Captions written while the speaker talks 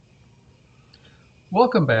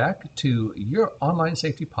Welcome back to your Online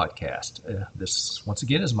Safety Podcast. This, once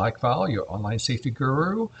again, is Mike Fowle, your online safety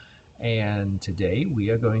guru. And today we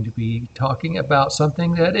are going to be talking about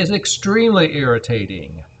something that is extremely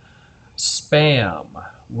irritating: spam.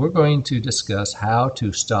 We're going to discuss how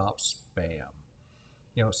to stop spam.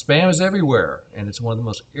 Spam is everywhere, and it's one of the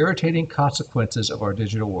most irritating consequences of our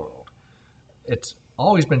digital world. It's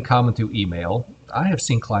always been common through email. I have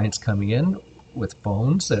seen clients coming in with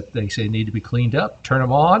phones that they say need to be cleaned up, turn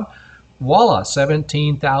them on, voila,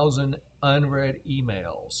 17,000 unread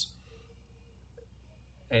emails.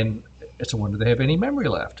 And it's a wonder they have any memory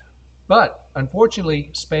left. But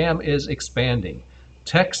unfortunately, spam is expanding.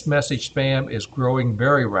 Text message spam is growing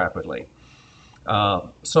very rapidly.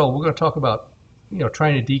 So we're going to talk about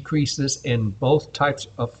trying to decrease this in both types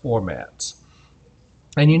of formats.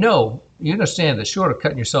 And you understand that short of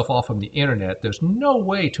cutting yourself off from the internet, there's no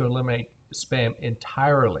way to eliminate spam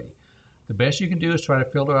entirely. The best you can do is try to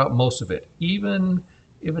filter out most of it, even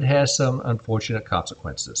if it has some unfortunate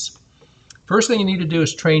consequences. First thing you need to do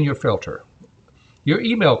is train your filter. Your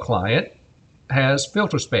email client has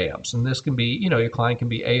filter spams, and this can be, your client can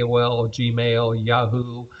be AOL, Gmail,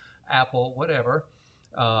 Yahoo, Apple, whatever.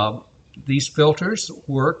 These filters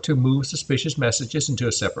work to move suspicious messages into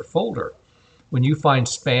a separate folder. When you find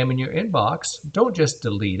spam in your inbox, don't just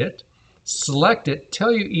delete it. Select it,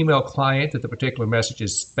 tell your email client that the particular message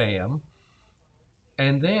is spam,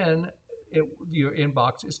 and then your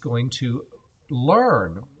inbox is going to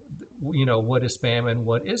learn, what is spam and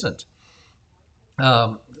what isn't.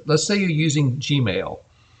 Let's say you're using Gmail.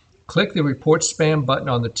 Click the Report Spam button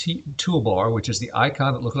on the toolbar, which is the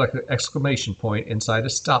icon that looks like an exclamation point inside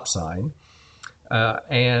a stop sign,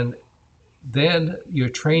 and then you're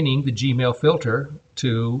training the Gmail filter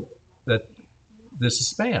to that this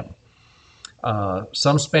is spam.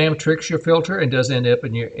 Some spam tricks your filter and does end up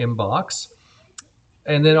in your inbox.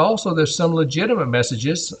 And then also there's some legitimate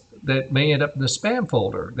messages that may end up in the spam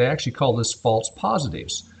folder. They actually call this false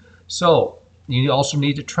positives. So you also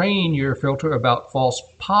need to train your filter about false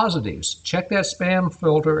positives. Check that spam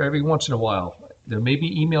filter every once in a while. There may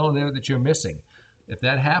be email in there that you're missing. If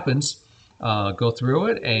that happens, go through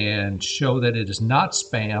it and show that it is not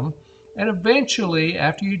spam. And eventually,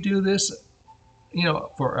 after you do this,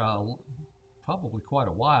 for probably quite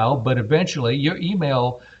a while, but eventually your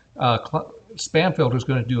email spam filter is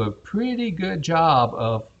going to do a pretty good job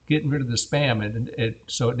of getting rid of the spam,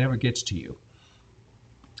 so it never gets to you.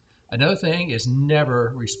 Another thing is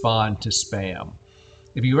never respond to spam.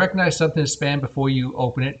 If you recognize something as spam before you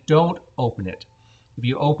open it, don't open it. If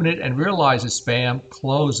you open it and realize it's spam,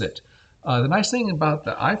 close it. The nice thing about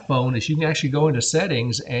the iPhone is you can actually go into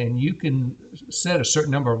settings and you can set a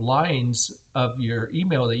certain number of lines of your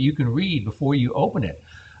email that you can read before you open it.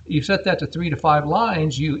 You set that to 3 to 5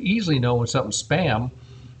 lines, you easily know when something's spam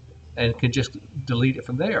and can just delete it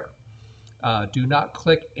from there. Do not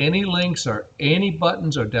click any links or any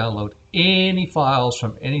buttons or download any files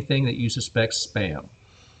from anything that you suspect spam.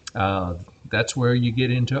 That's where you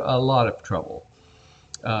get into a lot of trouble.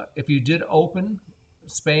 If you did open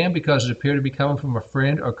spam because it appeared to be coming from a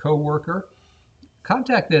friend or coworker,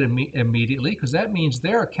 contact them immediately, because that means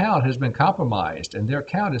their account has been compromised and their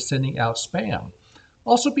account is sending out spam.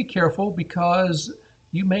 Also be careful, because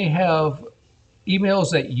you may have emails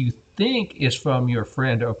that you think is from your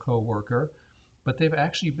friend or coworker, but they've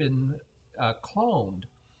actually been cloned,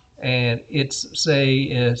 and it's, say,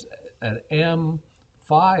 is an M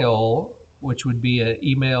file, which would be an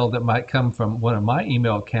email that might come from one of my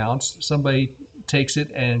email accounts. Somebody takes it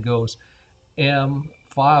and goes M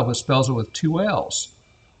file, but spells it with 2 L's.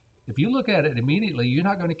 If you look at it immediately, you're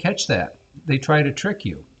not going to catch that. They try to trick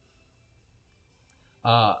you.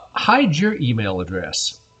 Hide your email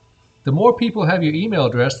address. The more people have your email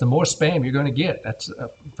address, the more spam you're going to get. That's a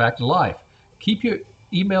fact of life. Keep your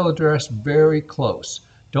email address very close.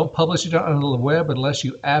 Don't publish it on the web unless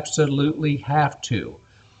you absolutely have to.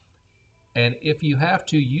 And if you have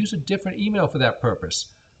to, use a different email for that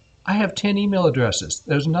purpose. I have 10 email addresses.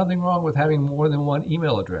 There's nothing wrong with having more than one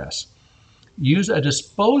email address. Use a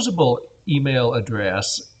disposable email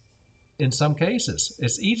address in some cases.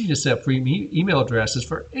 It's easy to set free email addresses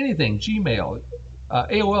for anything: Gmail,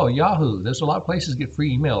 AOL, Yahoo. There's a lot of places to get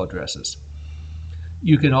free email addresses.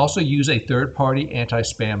 You can also use a third-party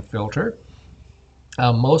anti-spam filter.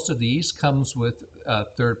 Most of these comes with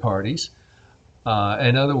third parties.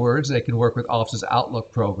 In other words, they can work with Office's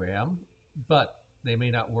Outlook program, but they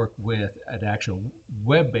may not work with an actual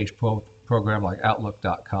web-based program like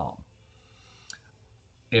Outlook.com.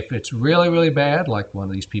 If it's really, really bad, like one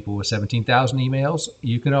of these people with 17,000 emails,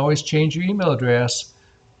 you can always change your email address.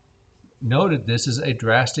 Noted, this is a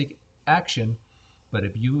drastic action. But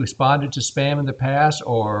if you responded to spam in the past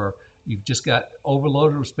or you've just got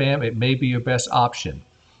overloaded with spam, it may be your best option.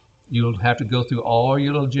 You'll have to go through all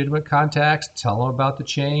your legitimate contacts, tell them about the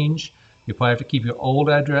change. You probably have to keep your old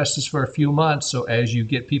addresses for a few months. So as you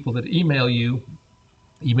get people that email you,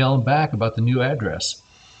 email them back about the new address.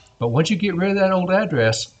 But once you get rid of that old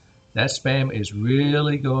address, that spam is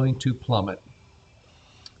really going to plummet.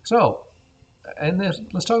 So, and then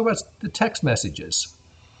let's talk about the text messages.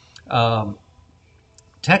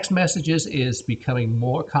 Text messages is becoming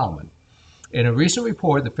more common. In a recent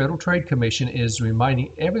report, the Federal Trade Commission is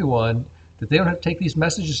reminding everyone that they don't have to take these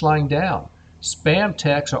messages lying down. Spam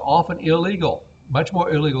texts are often illegal, much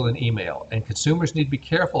more illegal than email, and consumers need to be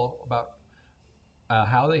careful about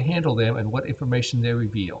how they handle them and what information they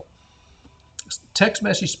reveal. Text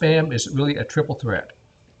message spam is really a triple threat.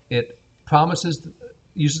 It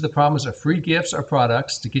uses the promise of free gifts or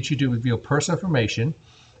products to get you to reveal personal information.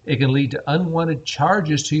 It can lead to unwanted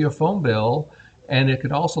charges to your phone bill, and it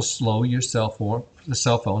can also slow the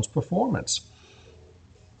cell phone's performance.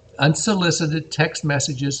 Unsolicited text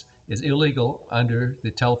messages is illegal under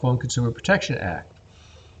the Telephone Consumer Protection Act.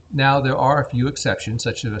 Now, there are a few exceptions,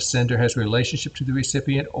 such as a sender has a relationship to the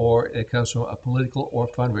recipient or it comes from a political or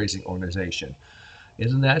fundraising organization.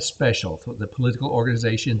 Isn't that special? The political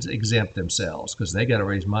organizations exempt themselves because they got to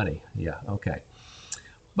raise money. Yeah, okay.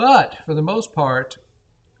 But for the most part,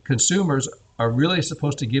 consumers are really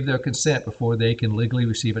supposed to give their consent before they can legally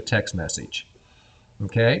receive a text message.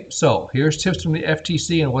 Okay, so here's tips from the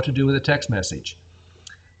FTC on what to do with a text message.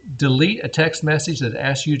 Delete a text message that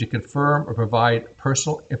asks you to confirm or provide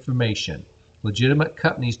personal information. Legitimate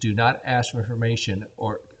companies do not ask for information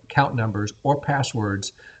or account numbers or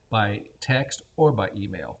passwords by text or by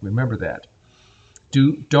email. Remember that.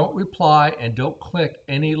 Don't reply and don't click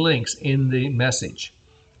any links in the message.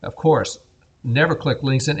 Of course, never click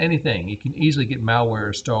links in anything. You can easily get malware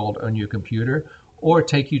installed on your computer or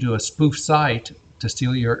take you to a spoof site to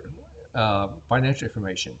steal your financial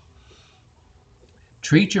information.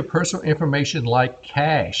 Treat your personal information like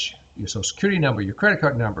cash, your social security number, your credit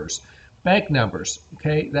card numbers, bank numbers,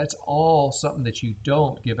 okay? That's all something that you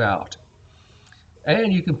don't give out.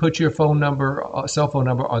 And you can put your phone number, cell phone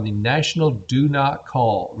number on the National Do Not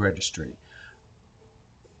Call Registry.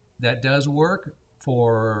 That does work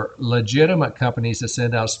for legitimate companies that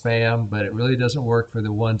send out spam, but it really doesn't work for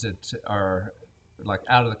the ones that are like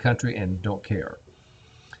out of the country and don't care.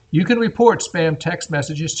 You can report spam text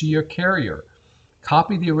messages to your carrier.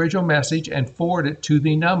 Copy the original message and forward it to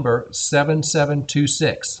the number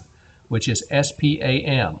 7726, which is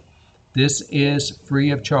SPAM. This is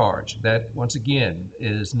free of charge. That, once again,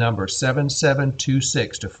 is number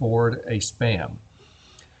 7726 to forward a spam.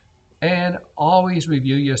 And always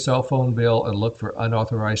review your cell phone bill and look for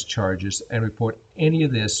unauthorized charges and report any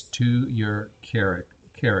of this to your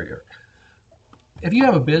carrier. If you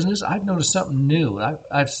have a business, I've noticed something new.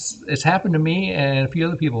 It's happened to me and a few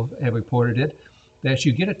other people have reported it, that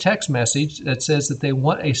you get a text message that says that they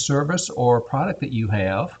want a service or a product that you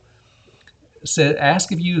have,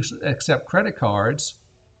 ask if you accept credit cards,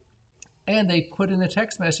 and they put in the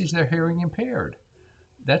text message they're hearing impaired.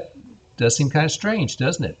 That does seem kind of strange,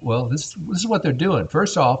 doesn't it? Well, this is what they're doing.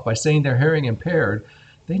 First off, by saying they're hearing impaired,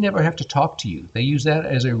 they never have to talk to you. They use that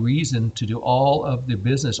as a reason to do all of the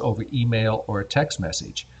business over email or a text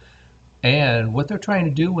message. And what they're trying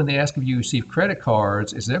to do when they ask if you receive credit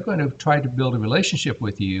cards is they're going to try to build a relationship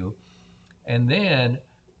with you and then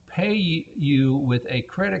pay you with a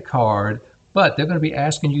credit card, but they're going to be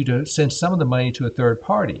asking you to send some of the money to a third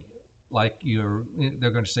party. Like they're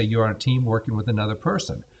going to say you're on a team working with another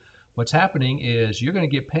person. What's happening is you're going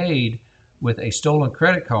to get paid with a stolen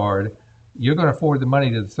credit card. You're going to forward the money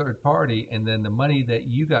to the third party, and then the money that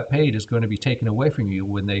you got paid is going to be taken away from you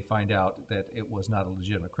when they find out that it was not a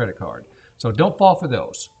legitimate credit card. So don't fall for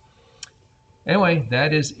those. Anyway,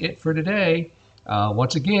 that is it for today.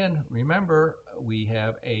 Once again, remember, we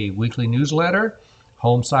have a weekly newsletter,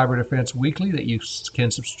 Home Cyber Defense Weekly, that you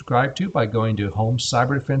can subscribe to by going to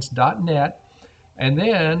homecyberdefense.net, and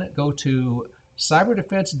then go to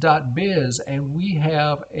cyberdefense.biz, and we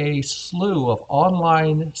have a slew of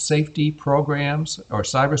online safety programs or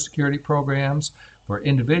cybersecurity programs for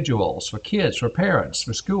individuals, for kids, for parents,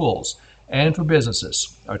 for schools, and for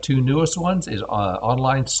businesses. Our two newest ones is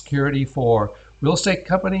online security for real estate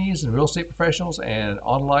companies and real estate professionals, and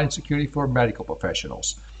online security for medical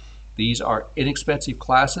professionals. These are inexpensive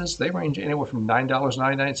classes. They range anywhere from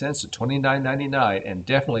 $9.99 to $29.99, and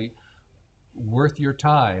definitely worth your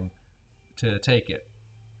time to take it.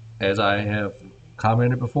 As I have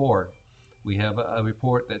commented before, We have a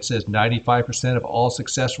report that says 95% of all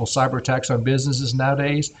successful cyber attacks on businesses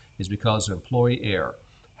nowadays is because of employee error.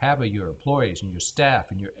 Have your employees and your staff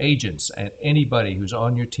and your agents and anybody who's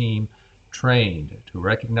on your team trained to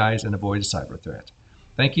recognize and avoid a cyber threat.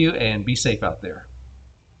 Thank you, and be safe out there.